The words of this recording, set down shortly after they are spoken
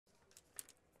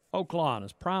Oaklawn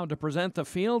is proud to present the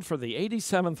field for the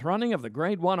 87th running of the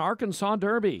Grade 1 Arkansas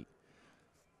Derby.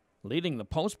 Leading the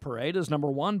post parade is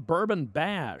number 1, Bourbon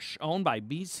Bash, owned by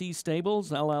BC Stables,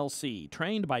 LLC,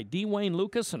 trained by D. Wayne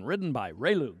Lucas and ridden by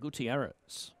Relu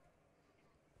Gutierrez.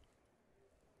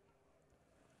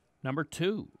 Number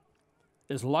 2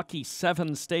 is Lucky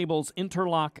 7 Stables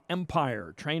Interlock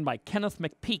Empire, trained by Kenneth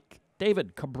McPeak,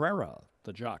 David Cabrera,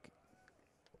 the jockey.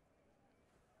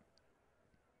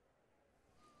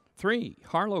 3,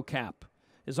 Harlow Cap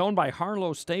is owned by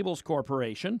Harlow Stables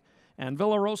Corporation and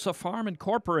Villarosa Farm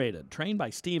Incorporated, trained by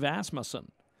Steve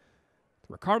Asmussen.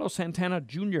 Ricardo Santana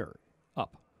Jr.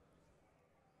 up.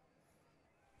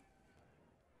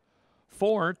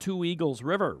 4, Two Eagles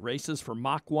River races for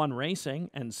Mach 1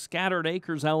 Racing and Scattered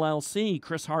Acres LLC.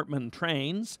 Chris Hartman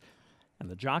trains, and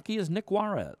the jockey is Nick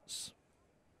Juarez.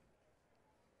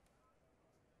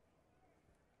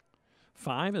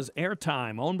 5 is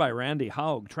Airtime, owned by Randy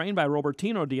Haug, trained by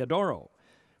Robertino Diodoro.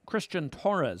 Christian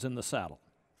Torres in the saddle.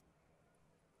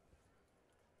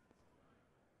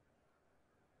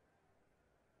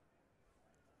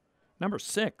 Number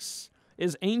 6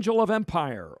 is Angel of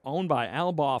Empire, owned by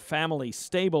Albaugh Family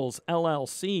Stables,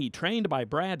 LLC, trained by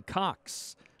Brad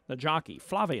Cox, the jockey,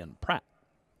 Flavian Pratt.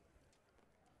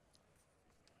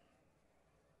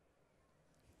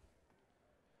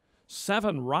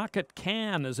 7, Rocket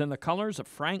Can is in the colors of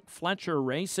Frank Fletcher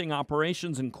Racing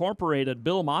Operations Incorporated,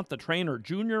 Bill Mott, the trainer,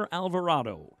 Junior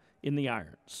Alvarado in the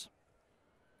irons.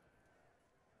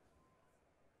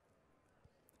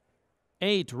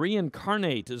 8,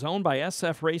 Reincarnate is owned by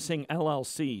SF Racing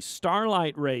LLC,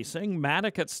 Starlight Racing,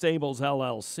 Madaket Stables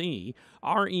LLC,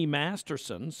 R.E.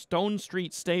 Masterson, Stone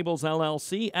Street Stables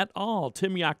LLC, et al.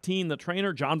 Tim Yachtine, the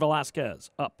trainer, John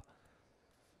Velasquez, up.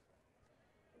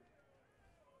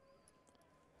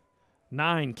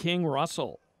 9, King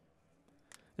Russell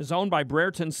is owned by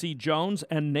Brereton C. Jones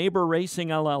and Neighbor Racing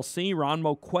LLC. Ron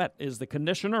Moquette is the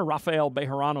conditioner, Rafael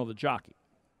Bejarano the jockey.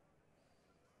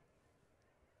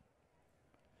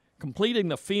 Completing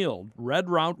the field, Red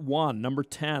Route 1, number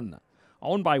 10,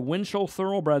 owned by Winchell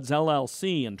Thoroughbreds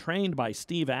LLC and trained by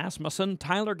Steve Asmussen,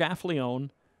 Tyler Gaffleone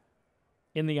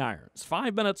in the irons.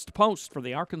 5 minutes to post for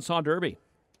the Arkansas Derby.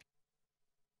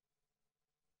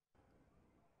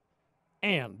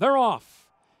 And they're off.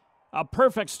 A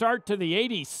perfect start to the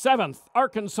 87th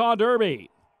Arkansas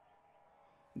Derby.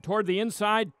 And toward the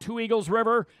inside, Two Eagles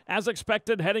River, as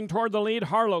expected, heading toward the lead.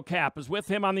 Harlow Cap is with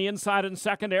him on the inside in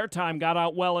second. Airtime got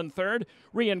out well in third.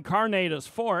 Reincarnate is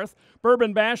fourth.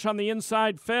 Bourbon Bash on the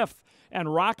inside fifth.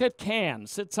 And Rocket Can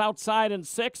sits outside in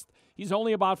sixth. He's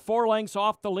only about 4 lengths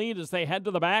off the lead as they head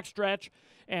to the backstretch.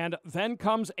 And then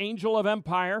comes Angel of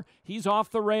Empire. He's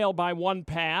off the rail by 1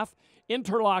 path.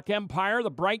 Interlock Empire,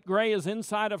 the bright gray, is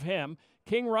inside of him.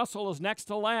 King Russell is next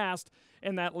to last.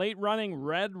 And that late-running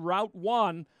Red Route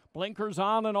 1, blinkers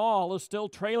on and all, is still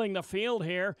trailing the field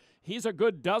here. He's a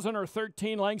good 12 or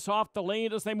 13 lengths off the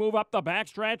lead as they move up the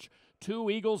backstretch. Two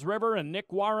Eagles River and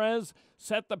Nick Juarez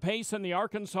set the pace in the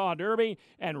Arkansas Derby,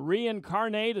 and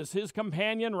Reincarnate is his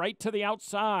companion right to the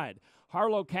outside.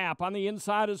 Harlow Cap on the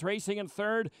inside is racing in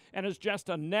third and is just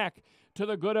a neck to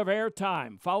the good of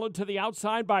Airtime, followed to the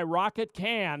outside by Rocket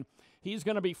Can. He's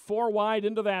going to be 4 wide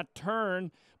into that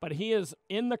turn, but he is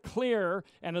in the clear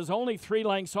and is only 3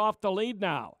 lengths off the lead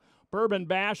now. Bourbon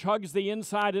Bash hugs the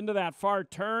inside into that far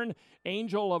turn.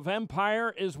 Angel of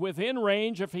Empire is within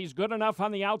range if he's good enough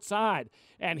on the outside,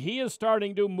 and he is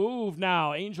starting to move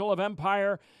now. Angel of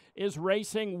Empire is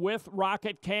racing with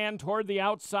Rocket Can toward the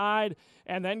outside,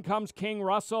 and then comes King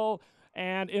Russell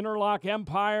and Interlock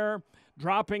Empire.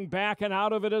 Dropping back and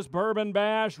out of it is Bourbon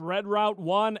Bash. Red Route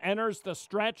 1 enters the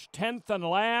stretch, 10th and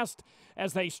last,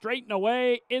 as they straighten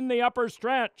away in the upper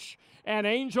stretch. And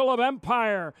Angel of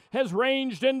Empire has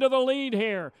ranged into the lead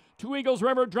here. Two Eagles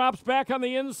River drops back on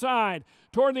the inside.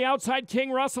 Toward the outside, King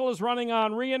Russell is running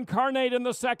on. Reincarnate in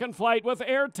the second flight with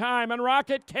Airtime and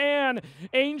Rocket Can.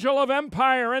 Angel of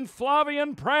Empire and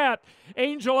Flavian Pratt.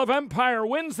 Angel of Empire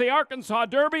wins the Arkansas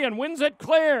Derby and wins it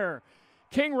clear.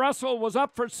 King Russell was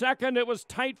up for second. It was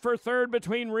tight for third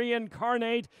between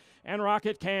Reincarnate and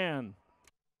Rocket Can.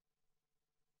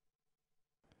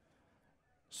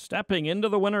 Stepping into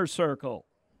the winner's circle,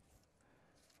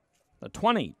 the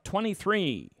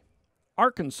 2023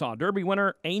 Arkansas Derby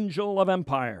winner, Angel of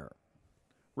Empire,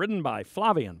 ridden by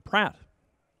Flavian Pratt.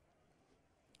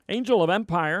 Angel of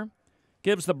Empire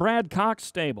gives the Brad Cox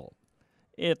stable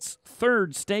its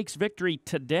 3rd stakes victory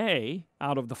today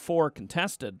out of the 4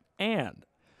 contested, and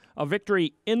a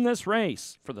victory in this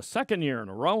race for the 2nd year in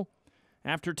a row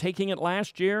after taking it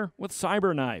last year with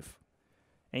Cyberknife.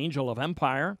 Angel of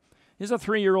Empire is a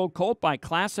 3-year-old colt by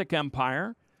Classic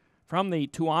Empire, From the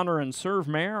To Honor and Serve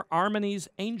mare, Armony's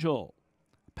Angel,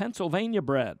 Pennsylvania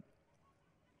bred.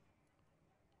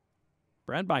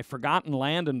 Bred by Forgotten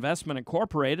Land Investment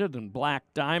Incorporated and Black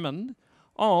Diamond.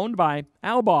 Owned by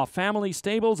Albaugh Family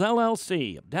Stables,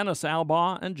 LLC, of Dennis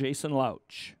Albaugh and Jason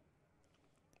Loach.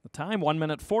 The time, 1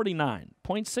 minute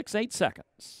 49.68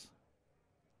 seconds.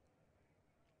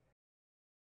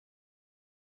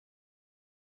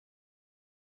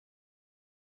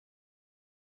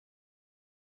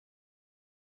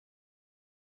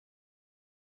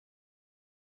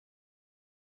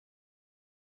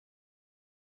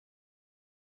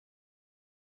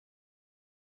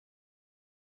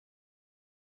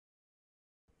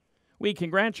 We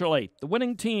congratulate the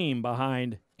winning team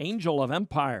behind Angel of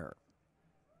Empire.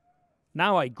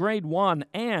 Now a Grade 1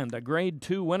 and a Grade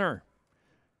 2 winner.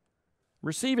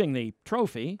 Receiving the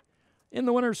trophy in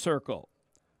the winner's circle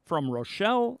from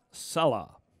Rochelle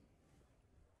Sella.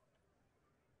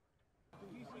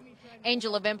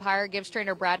 Angel of Empire gives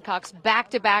trainer Brad Cox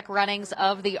back-to-back runnings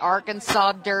of the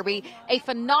Arkansas Derby. A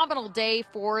phenomenal day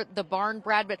for the barn,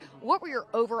 Brad, but what were your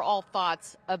overall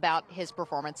thoughts about his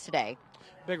performance today?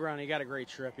 Big run. He got a great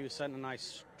trip. He was setting a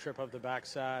nice trip up the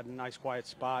backside, a nice quiet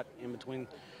spot in between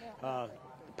the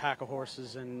pack of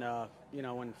horses. And, you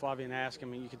know, when Flavian asked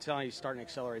him, you could tell he's starting to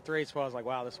accelerate. 3/8 spot, I was like,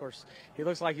 wow, this horse, he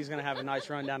looks like he's going to have a nice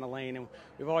run down the lane. And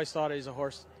we've always thought he's a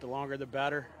horse, the longer the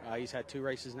better. He's had 2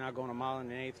 races now, going a mile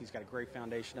and an eighth. He's got a great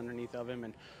foundation underneath of him.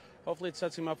 And hopefully it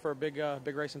sets him up for a big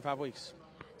race in 5 weeks.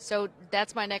 So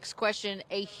that's my next question.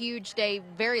 A huge day,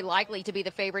 very likely to be the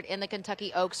favorite in the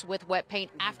Kentucky Oaks with wet paint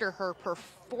after her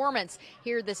performance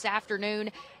here this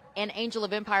afternoon. And Angel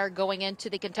of Empire going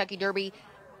into the Kentucky Derby.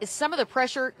 Is some of the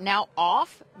pressure now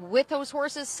off with those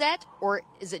horses set, or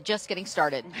is it just getting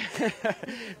started?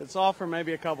 It's off for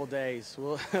maybe a couple days.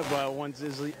 But once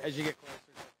as you get closer,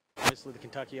 obviously the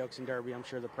Kentucky Oaks and Derby, I'm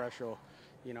sure the pressure will,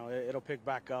 you know, it'll pick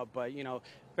back up. But, you know,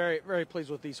 very, very pleased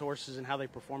with these horses and how they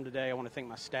performed today. I want to thank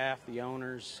my staff, the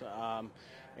owners,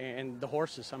 and the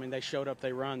horses. I mean, they showed up,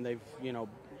 they run. They've, you know,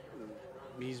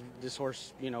 this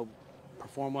horse, you know,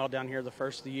 performed well down here the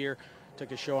first of the year.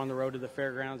 Took a show on the road to the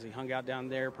fairgrounds. He hung out down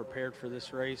there, prepared for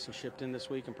this race, and shipped in this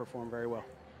week and performed very well.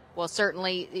 Well,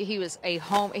 certainly he's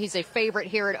a favorite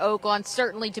here at Oaklawn,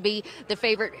 certainly to be the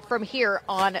favorite from here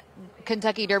on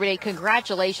Kentucky Derby Day.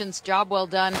 Congratulations, job well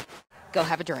done. Go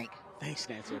have a drink. Thanks,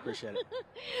 Nancy. I appreciate it.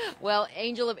 Well,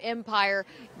 Angel of Empire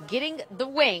getting the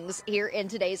wings here in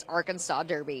today's Arkansas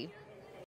Derby.